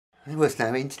There was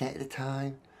no internet at the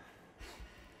time.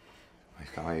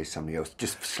 I hear somebody else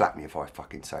just slap me if I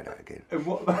fucking say that again.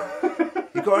 What?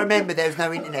 You've got to remember there was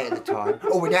no internet at the time.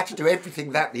 Oh, we had to do everything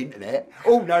without the internet.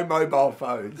 Oh, no mobile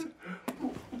phones.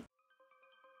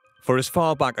 For as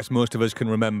far back as most of us can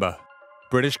remember,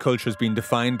 British culture has been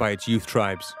defined by its youth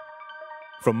tribes.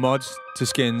 From mods to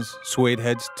skins, suede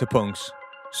heads to punks,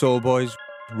 soul boys,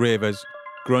 ravers,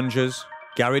 grungers,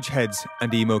 garage heads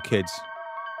and emo kids.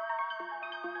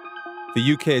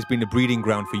 The UK has been a breeding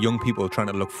ground for young people trying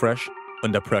to look fresh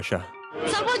under pressure.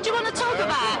 So what do you want to talk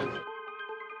about?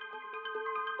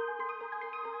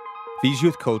 These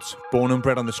youth cults, born and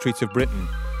bred on the streets of Britain,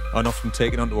 and often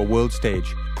taken onto a world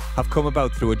stage, have come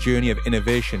about through a journey of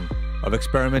innovation, of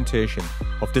experimentation,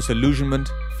 of disillusionment,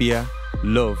 fear,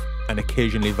 love, and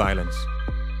occasionally violence.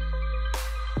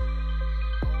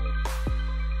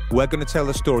 We're going to tell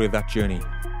the story of that journey,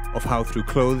 of how through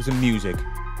clothes and music,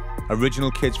 original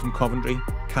kids from Coventry,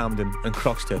 Camden and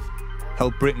Croxteth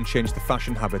helped Britain change the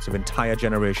fashion habits of entire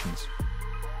generations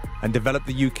and develop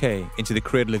the UK into the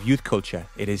cradle of youth culture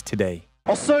it is today.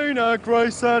 I seen a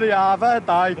greaser the other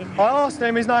day. I asked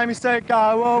him his name, he said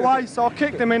go away. So I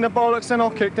kicked him in the bollocks and I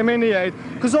kicked him in the head.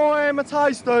 Because I am a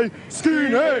tasty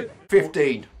skinhead.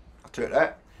 15, I took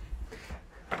that.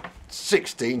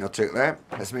 16, I took that.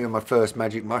 That's me on my first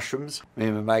magic mushrooms. Me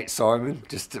and my mate Simon,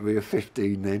 we were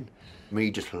 15 then. Me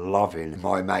just loving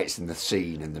my mates in the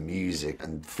scene and the music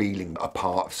and feeling a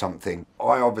part of something.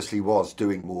 I obviously was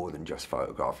doing more than just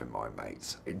photographing my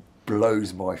mates. It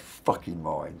blows my fucking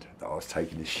mind that I was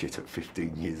taking this shit at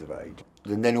 15 years of age.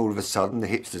 And then all of a sudden the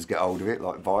hipsters get hold of it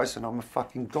like Vice and I'm a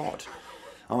fucking god.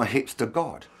 I'm a hipster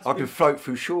god. I can float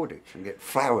through Shoreditch and get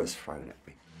flowers thrown at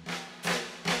me.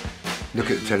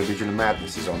 Look at the television and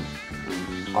Madness is on.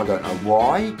 I don't know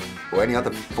why, or any other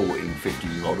 14,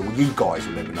 15-year-old, or you guys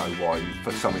will never know why.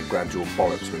 Something grabbed your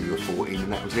bollocks when you were 14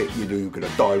 and that was it. You knew you were going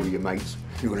to die with your mates.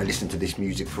 You were going to listen to this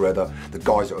music forever. The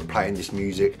guys that were playing this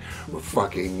music were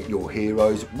fucking your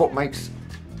heroes. What makes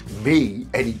me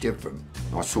any different?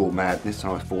 I saw Madness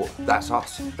and I thought, that's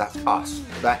us,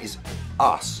 that is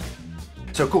us.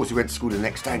 So of course we went to school the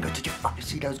next day and go, did you fucking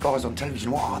see those guys on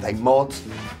television? What are they, mods,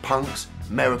 punks?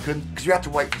 American, because we had to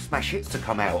wait for Smash Hits to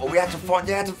come out, or we had to find,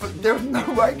 there was no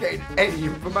way of getting any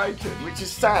information, which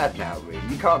is sad now really.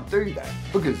 You can't do that,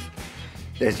 because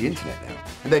there's the internet now.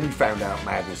 And then you found out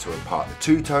Madness were part of the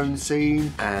two-tone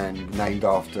scene, and named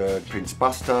after Prince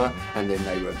Buster, and then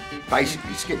they were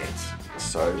basically skinheads.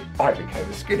 So I became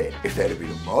a skinhead. If there'd have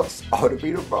been a mods, I would have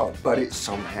been a mod. But it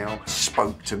somehow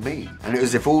spoke to me. And it was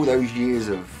as if all those years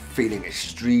of feeling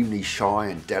extremely shy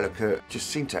and delicate just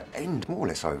seemed to end more or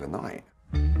less overnight.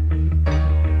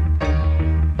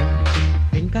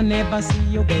 Think I never see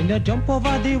you when you jump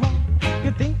over the wall.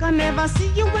 You think I never see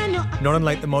you when you... Not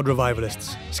unlike the mod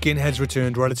revivalists, skinheads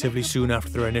returned relatively soon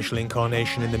after their initial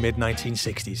incarnation in the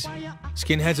mid-1960s.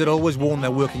 Skinheads had always worn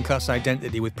their working class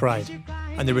identity with pride,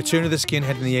 and the return of the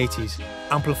skinhead in the 80s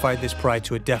amplified this pride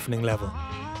to a deafening level.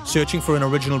 Searching for an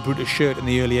original Brutus shirt in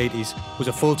the early 80s was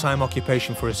a full-time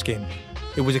occupation for a skin.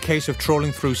 It was a case of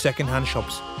trawling through second-hand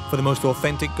shops for the most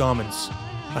authentic garments,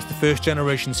 as the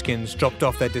first-generation skins dropped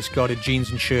off their discarded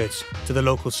jeans and shirts to the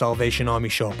local Salvation Army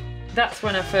shop. That's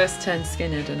when I first turned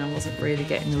skinhead and I wasn't really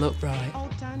getting the look right.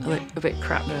 I looked a bit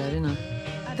crap there, didn't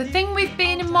I? The thing with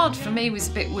being a mod for me was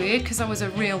a bit weird because I was a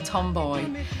real tomboy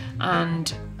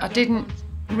and I didn't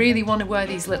really want to wear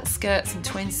these little skirts and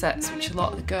twin sets which a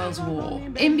lot of the girls wore.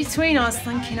 In between I was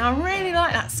thinking I really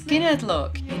like that skinhead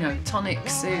look. You know, tonic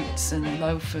suits and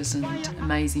loafers and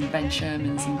amazing Ben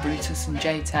Shermans and Brutus and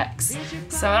J-Tex.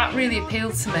 So that really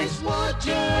appealed to me.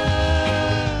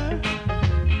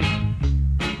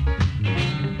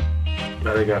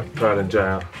 There we go, Pride and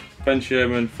Jail. Ben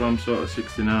Sherman from sort of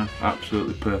 69,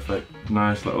 absolutely perfect.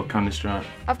 Nice little candy stripe.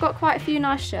 I've got quite a few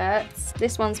nice shirts.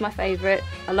 This one's my favourite.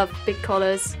 I love big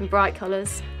collars and bright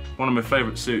colours. One of my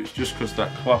favourite suits, just because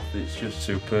that cloth is just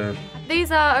superb.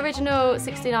 These are original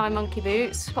 69 monkey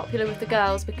boots, popular with the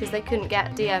girls because they couldn't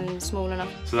get DMs small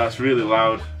enough. So that's really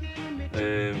loud.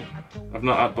 I've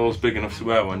not had balls big enough to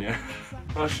wear one yet.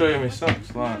 I'll show you my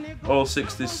socks, like all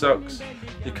 60s socks.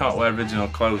 You can't wear original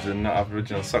clothes and not have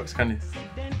original socks, can you?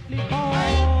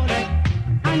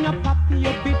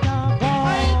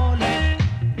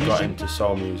 Got into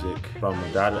soul music from my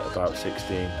dad at about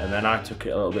 16, and then I took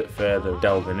it a little bit further,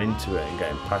 delving into it and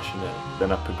getting passionate.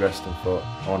 Then I progressed and thought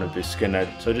I want to be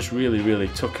skinhead. So I just really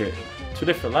took it to a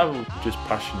different level, just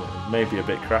passionate, maybe a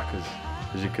bit crackers,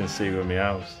 as you can see with my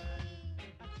house.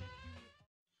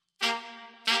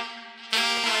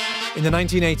 In the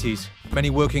 1980s, many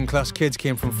working class kids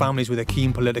came from families with a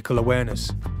keen political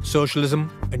awareness, Socialism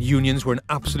and unions were an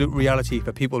absolute reality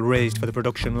for people raised for the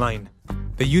production line.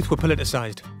 The youth were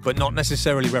politicised, but not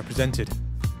necessarily represented.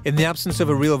 In the absence of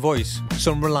a real voice,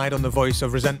 some relied on the voice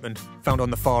of resentment found on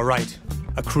the far right.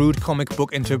 A crude comic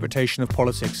book interpretation of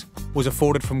politics was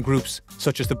afforded from groups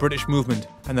such as the British Movement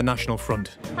and the National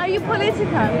Front. Are you political?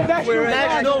 We're a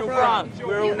National Front.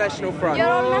 We're all National Front. You're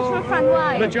on National Front,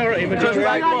 why? Majority.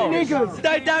 Niggers.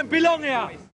 They don't belong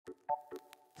here.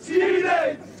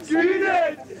 Skinhead!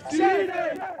 Skinhead!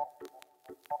 Skinhead!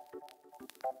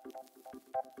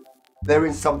 There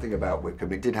is something about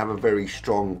Wickham. It did have a very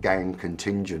strong gang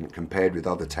contingent compared with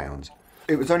other towns.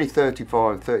 It was only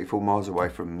 34 miles away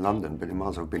from London, but it might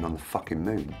as well have been on the fucking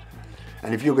moon.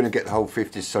 And if you're going to get the whole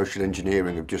 50s social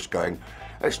engineering of just going,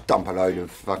 let's dump a load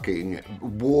of fucking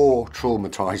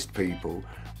war-traumatised people,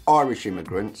 Irish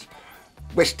immigrants,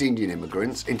 West Indian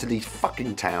immigrants into these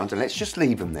fucking towns, and let's just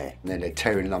leave them there. And then they're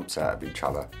tearing lumps out of each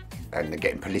other, and they're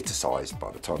getting politicised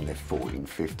by the time they're 14,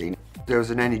 15. There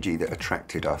was an energy that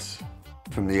attracted us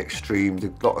from the extreme.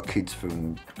 A lot of kids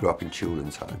grew up in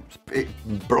children's homes. It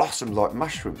blossomed like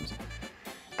mushrooms,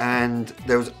 and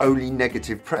there was only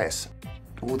negative press.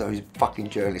 All those fucking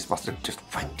journalists must have just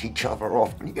wanked each other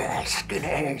off, and yeah,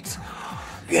 skinheads,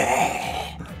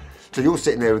 yeah. So you're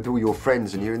sitting there with all your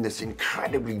friends and you're in this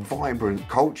incredibly vibrant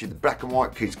culture, the black and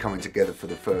white kids coming together for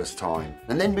the first time.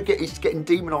 And then it's getting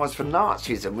demonised for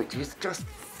Nazism, which is just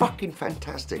fucking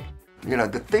fantastic. You know,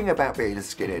 the thing about being a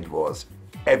skinhead was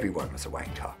everyone was a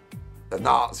wanker. The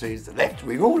Nazis, the left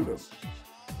wing, all of them.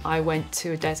 I went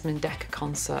to a Desmond Dekker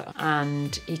concert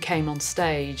and he came on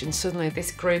stage and suddenly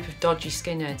this group of dodgy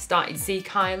skinheads started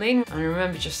Zeke-heiling, and I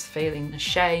remember just feeling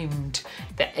ashamed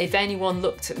that if anyone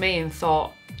looked at me and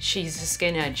thought, she's a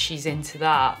skinhead, she's into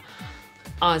that,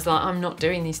 I was like, I'm not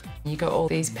doing this. You got all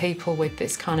these people with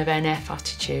this kind of NF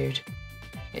attitude.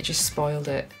 It just spoiled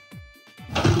it.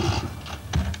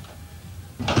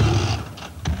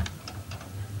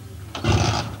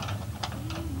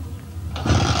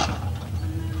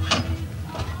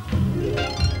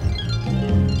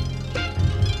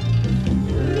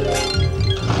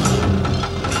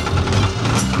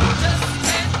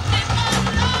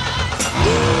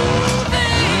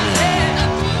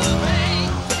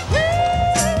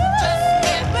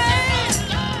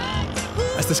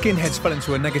 The Skinheads fell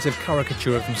into a negative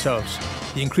caricature of themselves.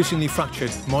 The increasingly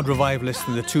fractured mod revivalists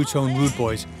and the two-tone rude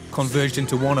boys converged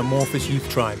into one amorphous youth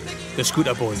tribe, the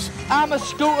Scooter Boys. I'm a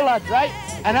scooter lad, right?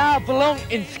 And I belong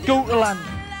in Scooterland.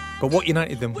 But what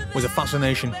united them was a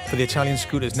fascination for the Italian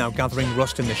scooters now gathering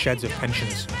rust in the sheds of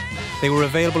pensions. They were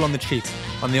available on the cheap,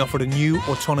 and they offered a new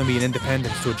autonomy and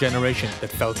independence to a generation that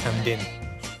felt hemmed in.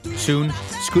 Soon,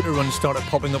 scooter runs started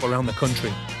popping up around the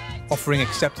country, offering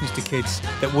acceptance to kids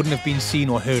that wouldn't have been seen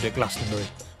or heard at Glastonbury.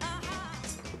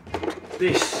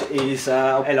 This is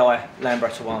LI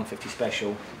Lambretta 150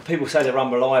 Special. People say they're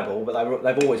unreliable, but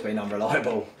they've always been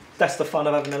unreliable. That's the fun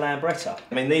of having a Lambretta.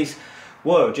 I mean, these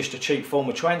were just a cheap form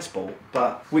of transport,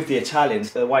 but with the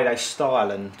Italians, the way they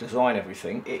style and design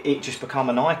everything, it just become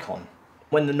an icon.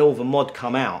 When the Northern Mod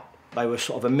come out, they were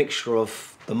sort of a mixture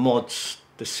of the mods,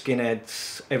 the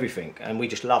skinheads, everything, and we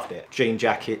just loved it. Jean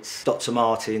jackets, Dr.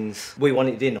 Martens. We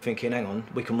wanted in thinking, hang on,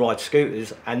 we can ride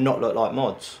scooters and not look like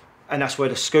mods. And that's where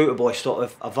the Scooter Boy sort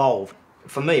of evolved.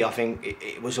 For me, I think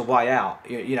it was a way out.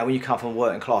 You know, when you come from a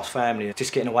working class family,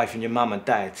 just getting away from your mum and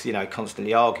dad, you know,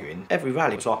 constantly arguing. Every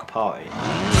rally was like a party.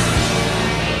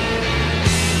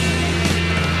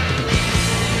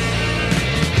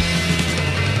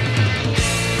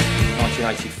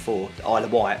 1984, Isle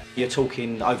of Wight, you're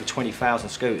talking over 20,000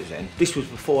 scooters then. This was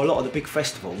before a lot of the big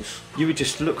festivals. You would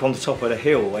just look on the top of the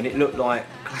hill and it looked like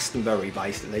Glastonbury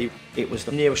basically. It was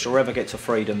the nearest you'll ever get to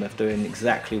freedom of doing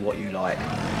exactly what you like.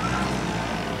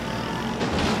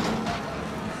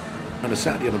 On a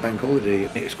Saturday on a bank holiday,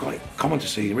 it's quite common to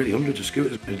see really hundreds of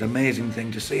scooters. It's an amazing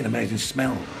thing to see, an amazing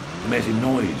smell, amazing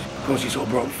noise. Of course, you sort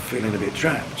of brought up feeling a bit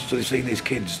trapped. So seeing these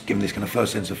kids given this kind of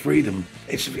first sense of freedom,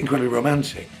 it's incredibly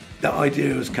romantic. That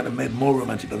idea was kind of made more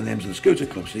romantic by the names of the scooter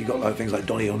clubs. So you got like things like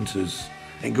Donny Hunters,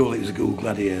 in Goal it was the Ghoul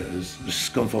Gladiators, the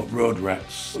Scunthorpe Road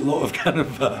Rats, a lot of kind of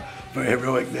very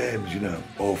heroic names, you know,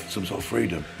 of some sort of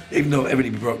freedom. Even though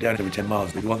everything broke down every 10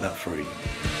 miles, they want that freedom.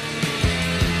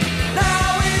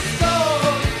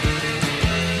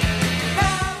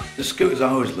 The scooters I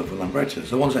always loved were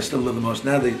Lambrettas. The ones I still love the most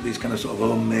now, these kind of sort of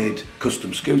homemade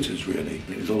custom scooters really.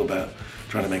 It was all about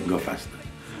trying to make them go faster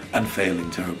and failing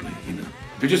terribly, you know.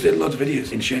 We just did lots of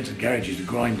videos in sheds and garages with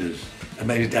grinders and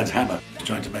made his dad's hammer,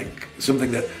 trying to make something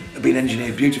that had been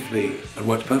engineered beautifully and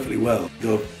worked perfectly well,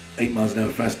 go 8 miles an hour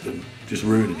faster than just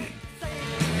ruining it.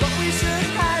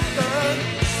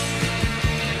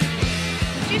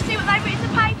 Would you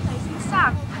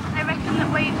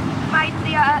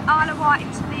Isle of Wight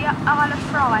into the Isle of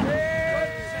Fry.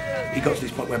 He got to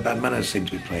this point where Bad Manners seemed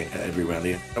to be playing at every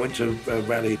rally. I went to a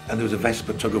rally and there was a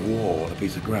Vespa tug of war on a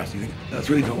piece of grass. You think, that's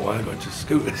really not why I got into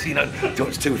scooters, you know, to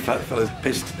watch two fat fellas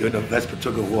pissed doing a Vespa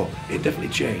tug of war. It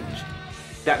definitely changed.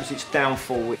 That was its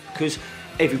downfall because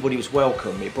everybody was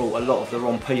welcome. It brought a lot of the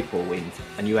wrong people in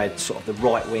and you had sort of the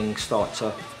right wing start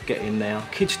to get in there.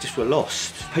 Kids just were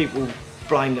lost. People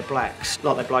blame the blacks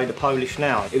like they blame the Polish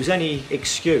now. It was any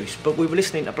excuse, but we were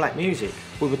listening to black music.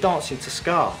 We were dancing to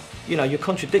ska. You know, you're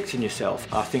contradicting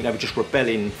yourself. I think they were just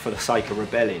rebelling for the sake of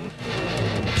rebelling.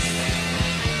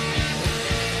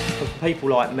 For people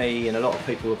like me and a lot of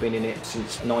people who have been in it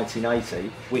since 1980,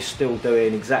 we're still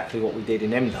doing exactly what we did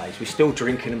in them days. We're still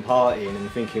drinking and partying and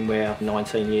thinking we're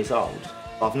 19 years old.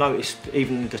 I've noticed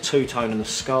even the two-tone and the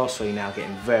ska scene now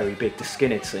getting very big, the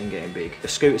skinhead scene getting big. The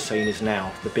scooter scene is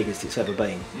now the biggest it's ever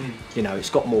been. You know,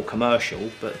 it's got more commercial,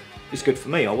 but it's good for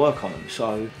me, I work on them,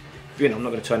 so you know, I'm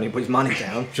not going to turn anybody's money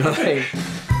down, do you know what I mean?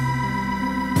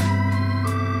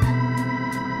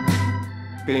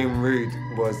 Being rude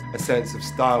was a sense of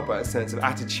style, but a sense of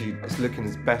attitude. It's looking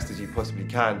as best as you possibly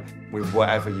can with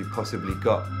whatever you possibly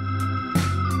got.